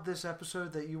about this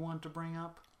episode that you want to bring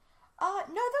up? No,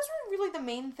 those were really the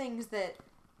main things that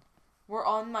were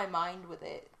on my mind with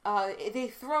it. They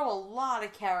throw a lot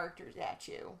of characters at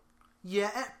you.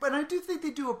 Yeah, but I do think they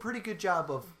do a pretty good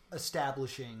job of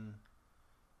establishing...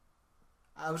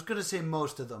 I was going to say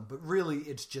most of them, but really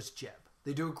it's just Jeb.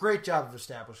 They do a great job of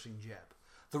establishing Jeb.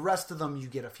 The rest of them, you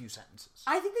get a few sentences.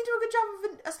 I think they do a good job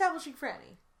of establishing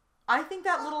Franny. I think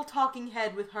that little talking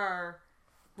head with her,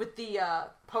 with the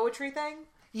poetry thing.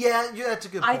 Yeah, that's a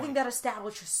good point. I think that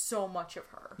establishes so much of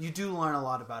her. You do learn a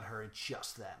lot about her at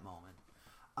just that moment.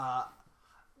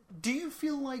 Do you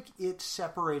feel like it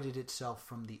separated itself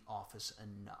from The Office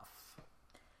enough?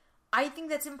 I think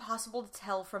that's impossible to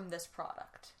tell from this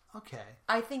product. Okay.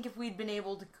 I think if we'd been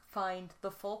able to find the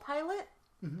full pilot,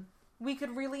 we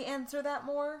could really answer that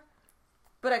more.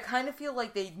 But I kind of feel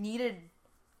like they needed...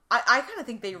 I kind of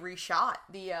think they reshot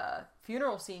the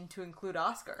funeral scene to include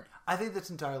Oscar. I think that's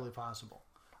entirely possible.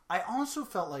 I also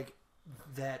felt like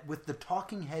that with the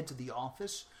talking heads of The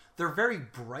Office, they're very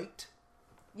bright.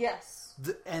 Yes.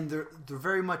 And they're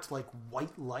very much like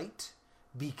white light,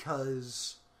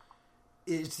 because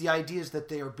it's the idea is that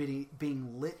they are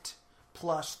being lit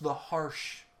plus the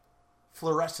harsh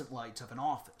fluorescent lights of an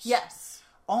office. Yes.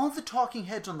 All of the talking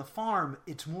heads on the farm,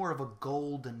 it's more of a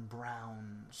gold and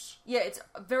browns. Yeah, it's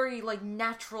very like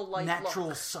natural light Natural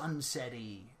look.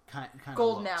 sunsetty kind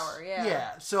Golden of looks. hour, yeah.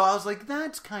 Yeah, so I was like,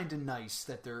 that's kind of nice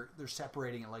that they're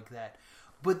separating it like that.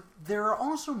 But there are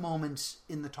also moments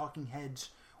in the talking heads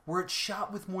where it's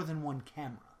shot with more than one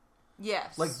camera.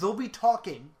 Yes. Like, they'll be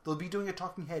talking, they'll be doing a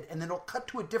talking head, and then it'll cut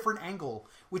to a different angle,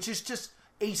 which is just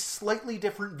a slightly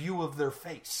different view of their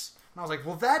face. And I was like,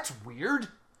 well, that's weird.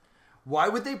 Why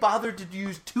would they bother to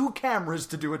use two cameras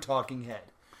to do a talking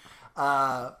head?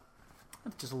 That's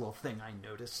just a little thing I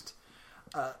noticed.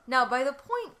 Now, by the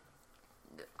point...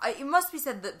 it must be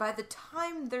said that by the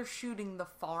time they're shooting the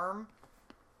farm,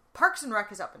 Parks and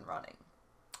Rec is up and running.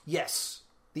 Yes.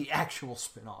 The actual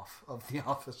spin-off of The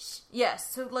Office.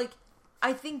 Yes, so, like,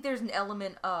 I think there's an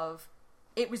element of...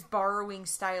 It was borrowing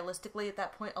stylistically at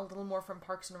that point a little more from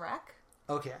Parks and Rec.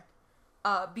 Okay.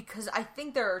 Because I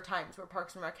think there are times where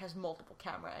Parks and Rec has multiple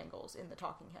camera angles in the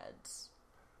talking heads.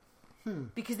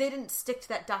 Because they didn't stick to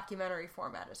that documentary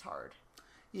format as hard.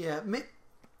 Yeah,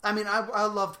 I mean, I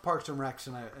loved Parks and Rec,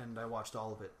 and I watched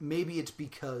all of it. Maybe it's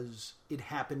because it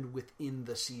happened within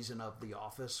the season of The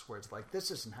Office, where it's like, this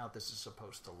isn't how this is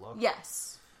supposed to look.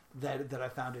 Yes. That I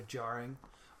found it jarring.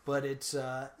 But it's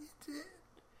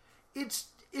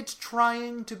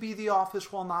trying to be The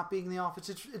Office while not being The Office.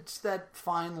 It's that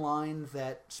fine line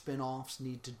that spin-offs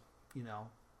need to,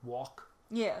 walk.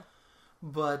 Yeah.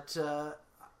 But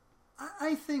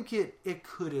I think it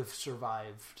could have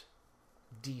survived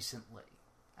decently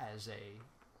as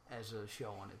a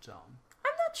show on its own.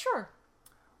 I'm not sure.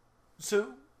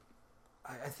 So,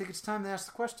 I think it's time to ask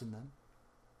the question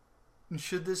then.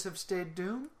 Should this have stayed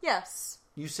Doom? Yes.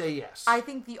 You say yes. I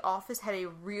think The Office had a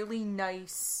really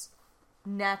nice,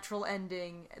 natural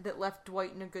ending that left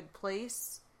Dwight in a good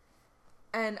place.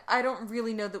 And I don't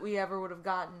really know that we ever would have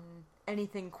gotten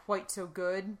anything quite so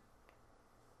good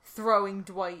throwing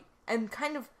Dwight. And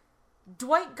kind of,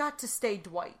 Dwight got to stay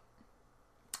Dwight.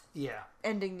 Yeah.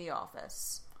 Ending The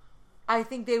Office. I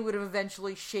think they would have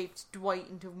eventually shaped Dwight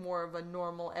into more of a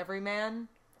normal everyman.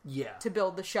 Yeah. To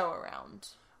build the show around.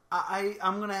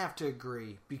 I'm going to have to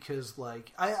agree, because,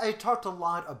 like, I talked a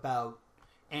lot about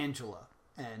Angela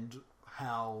and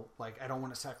how, like, I don't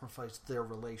want to sacrifice their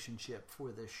relationship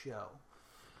for this show.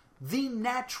 The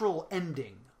natural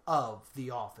ending of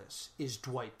The Office is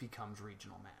Dwight becomes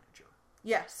regional manager.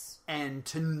 Yes. And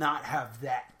to not have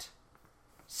that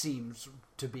seems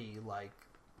to be, like,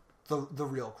 the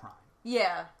real crime.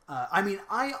 Yeah. I mean,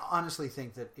 I honestly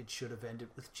think that it should have ended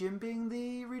with Jim being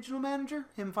the regional manager,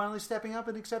 him finally stepping up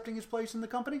and accepting his place in the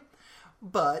company.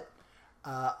 But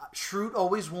Schrute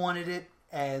always wanted it,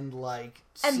 and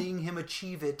seeing him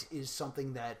achieve it is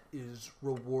something that is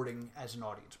rewarding as an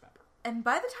audience member. And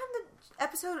by the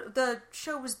time the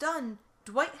show was done,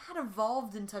 Dwight had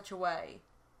evolved in such a way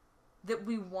that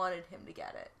we wanted him to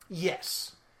get it.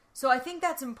 Yes. So I think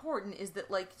that's important, is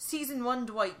that, like, Season 1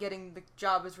 Dwight getting the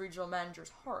job as regional manager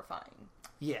is horrifying.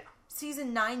 Yeah.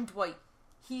 Season 9 Dwight,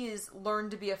 he has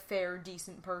learned to be a fair,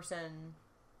 decent person.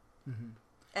 Mm-hmm.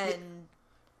 And...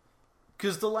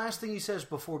 Because the last thing he says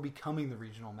before becoming the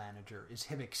regional manager is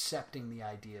him accepting the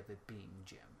idea of it being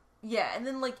Jim. Yeah, and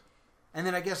then, like... And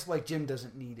then I guess, like, Jim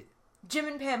doesn't need it. Jim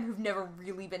and Pam, who've never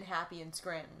really been happy in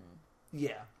Scranton.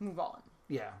 Yeah. Move on.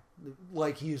 Yeah,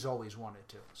 like he's always wanted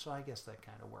to. So I guess that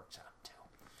kind of works out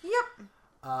too.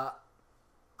 Yep.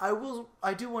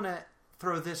 I do want to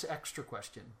throw this extra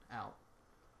question out.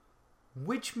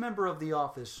 Which member of The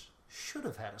Office should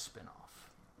have had a spin-off?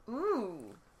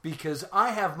 Ooh. Because I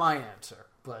have my answer,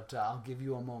 but I'll give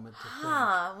you a moment to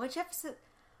think. Which episode?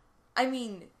 I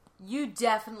mean, you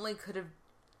definitely could have...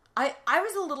 I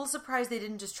was a little surprised they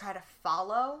didn't just try to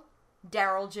follow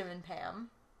Daryl, Jim, and Pam.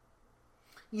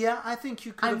 Yeah, I think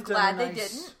you could I'm have done glad a they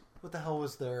nice... didn't. What the hell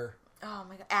was their... Oh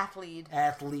my god, athlete.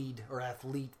 Athlete, or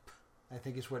athlete, I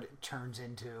think is what it turns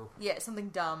into. Yeah, something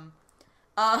dumb.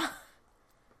 I'm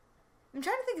trying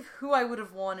to think of who I would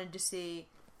have wanted to see.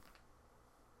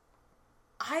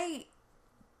 I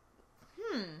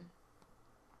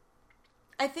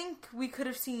think we could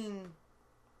have seen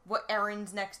what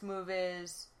Erin's next move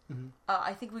is. Mm-hmm.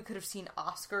 I think we could have seen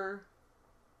Oscar.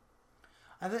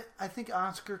 I think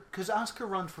Oscar... Because Oscar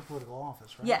runs for political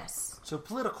office, right? Yes. So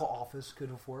political office could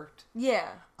have worked. Yeah.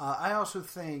 I also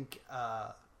think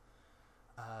the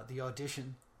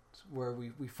audition where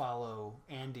we follow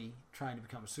Andy trying to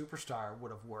become a superstar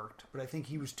would have worked. But I think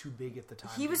he was too big at the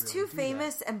time. He was too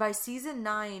famous, and by season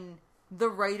 9... the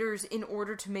writers, in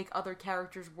order to make other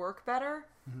characters work better,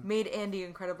 made Andy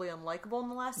incredibly unlikable in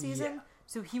the last season. Yeah.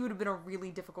 So he would have been a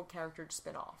really difficult character to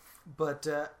spin off. But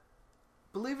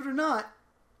believe it or not,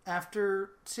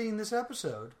 after seeing this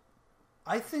episode,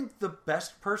 I think the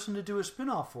best person to do a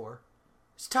spin-off for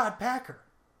is Todd Packer.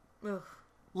 Ugh.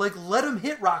 Like, let him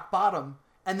hit rock bottom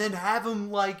and then have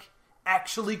him, like,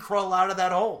 actually crawl out of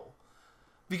that hole.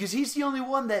 Because he's the only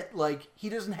one that, like, he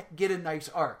doesn't get a nice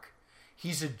arc.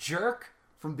 He's a jerk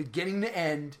from beginning to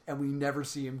end, and we never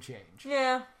see him change.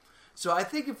 Yeah. So I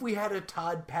think if we had a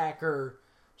Todd Packer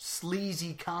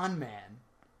sleazy con man...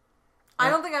 I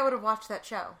don't think I would have watched that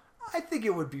show. I think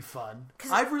it would be fun.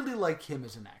 I really like him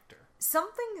as an actor.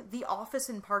 Something The Office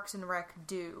and Parks and Rec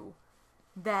do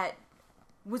that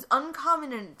was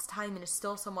uncommon in its time and is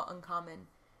still somewhat uncommon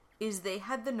is they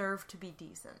had the nerve to be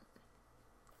decent.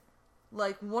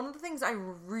 Like, one of the things I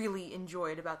really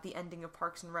enjoyed about the ending of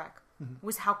Parks and Rec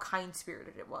was how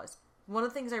kind-spirited it was. One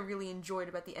of the things I really enjoyed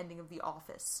about the ending of The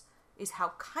Office is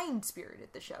how kind-spirited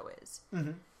the show is.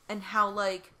 Mm-hmm. And how,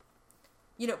 like,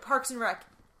 you know, Parks and Rec,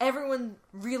 everyone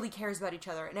really cares about each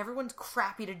other, and everyone's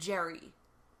crappy to Jerry.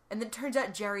 And then it turns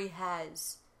out Jerry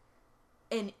has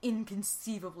an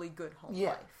inconceivably good home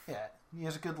life. Yeah, he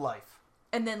has a good life.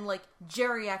 And then, like,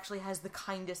 Jerry actually has the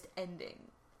kindest ending.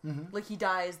 Mm-hmm. Like, he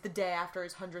dies the day after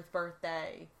his 100th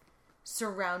birthday,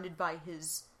 surrounded by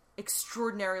his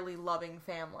extraordinarily loving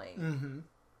family. Mm-hmm.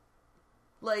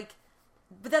 Like,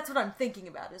 but that's what I'm thinking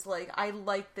about, is, like, I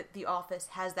like that The Office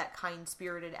has that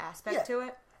kind-spirited aspect to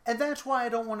it. And that's why I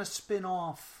don't want to spin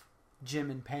off Jim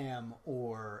and Pam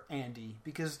or Andy,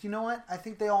 because, you know what? I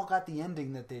think they all got the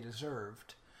ending that they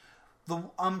deserved.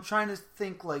 I'm trying to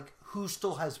think, like, who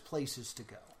still has places to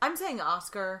go. I'm saying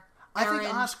Oscar. I Erin.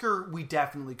 think Oscar, we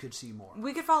definitely could see more.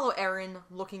 We could follow Erin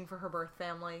looking for her birth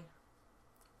family.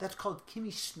 That's called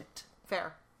Kimmy Schmidt.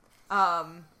 Fair.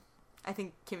 I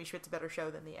think Kimmy Schmidt's a better show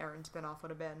than the Erin spinoff would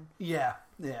have been. Yeah.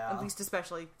 At least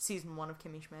especially season 1 of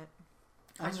Kimmy Schmidt.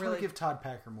 I just want to give Todd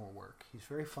Packer more work. He's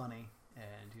very funny,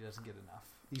 and he doesn't get enough.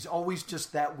 He's always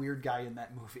just that weird guy in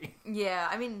that movie. Yeah,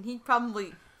 I mean, he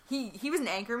probably... He was an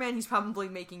anchorman. He's probably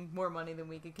making more money than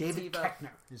we could conceive David Koechner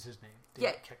is his name.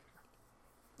 David Koechner.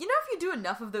 You know, if you do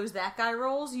enough of those that guy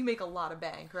roles, you make a lot of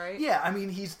bank, right? Yeah, I mean,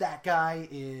 he's that guy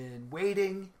in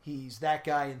Waiting. He's that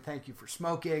guy in Thank You for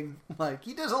Smoking. Like,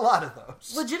 he does a lot of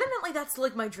those. Legitimately, that's,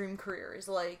 like, my dream career, is,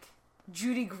 like,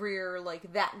 Judy Greer,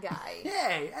 like, that guy.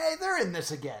 Hey, they're in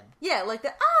this again. Yeah, like,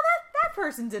 that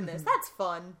person's in this. That's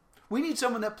fun. We need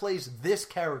someone that plays this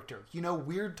character. You know,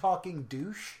 weird-talking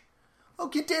douche? Oh,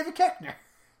 get David Koechner.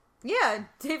 Yeah,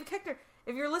 David Koechner.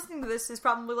 If you're listening to this, is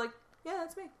probably like, yeah,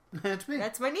 that's me. That's me.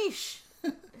 That's my niche.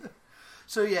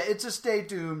 So, yeah, it's a stay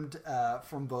doomed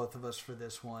from both of us for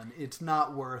this one. It's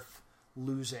not worth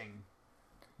losing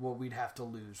what we'd have to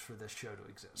lose for this show to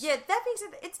exist. Yeah, that being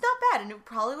said, it's not bad, and it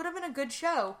probably would have been a good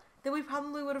show that we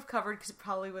probably would have covered because it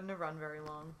probably wouldn't have run very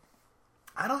long.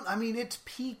 I mean, it's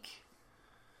peak.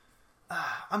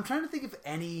 I'm trying to think of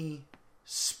any,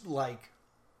 like,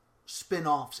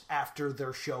 spin-offs after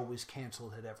their show was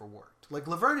canceled had ever worked. Like,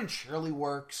 Laverne and Shirley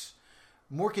works,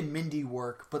 Mork and Mindy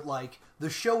work, but, like, the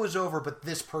show is over, but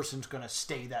this person's gonna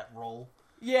stay that role.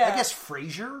 Yeah. I guess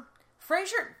Frasier?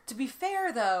 Frasier, to be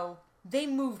fair, though, they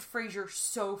moved Frasier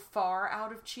so far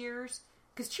out of Cheers,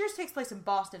 because Cheers takes place in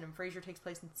Boston and Frasier takes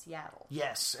place in Seattle.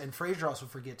 Yes, and Frasier also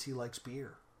forgets he likes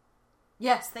beer.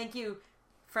 Yes, thank you,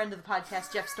 friend of the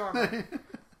podcast, Jeff Stormer.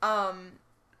 But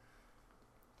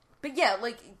yeah,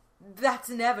 like, that's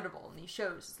inevitable in these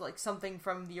shows. Like, something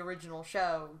from the original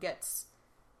show gets,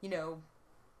 you know,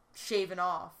 shaven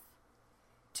off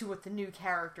to what the new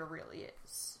character really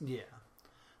is. Yeah.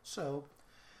 So,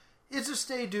 it's a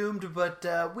stay doomed, but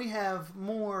we have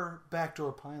more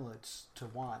backdoor pilots to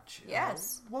watch.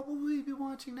 Yes. What will we be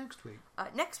watching next week?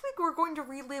 Next week, we're going to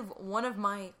relive one of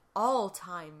my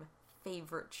all-time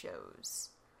favorite shows.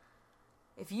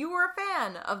 if you were a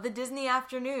fan of the Disney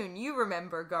Afternoon, you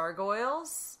remember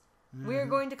Gargoyles. We are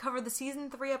going to cover the Season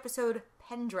 3 episode,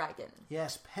 Pendragon.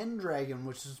 Yes, Pendragon,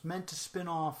 which is meant to spin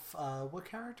off, what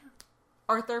character?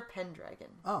 Arthur Pendragon.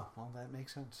 Oh, well, that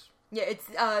makes sense. Yeah, it's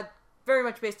very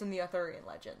much based on the Arthurian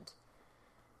legend.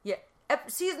 Yeah,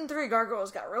 Season 3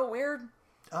 Gargoyles got real weird.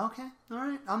 Okay, all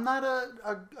right. I'm not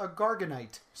a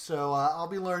Gargonite, so I'll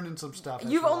be learning some stuff.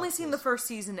 You've only seen the first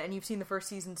season, and you've seen the first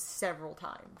season several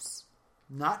times.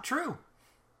 Not true.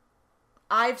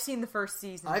 I've seen the first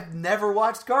season. I've never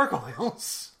watched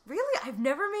Gargoyles. Really? I've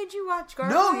never made you watch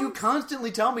Gargoyles? No, you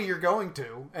constantly tell me you're going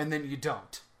to, and then you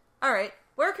don't. Alright,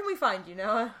 where can we find you,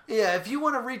 Noah? Yeah, if you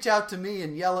want to reach out to me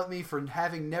and yell at me for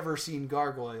having never seen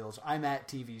Gargoyles, I'm at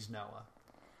TV's Noah.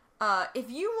 If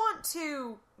you want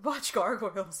to watch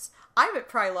Gargoyles, I'm at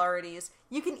Prilarities.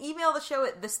 You can email the show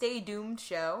at The Stay Doomed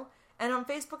Show, and on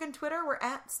Facebook and Twitter, we're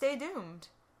at Stay Doomed.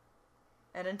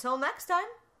 And until next time,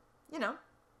 you know,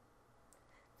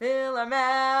 fill our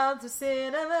mouths with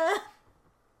cinema.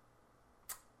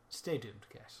 Stay doomed,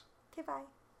 guys. Okay, bye.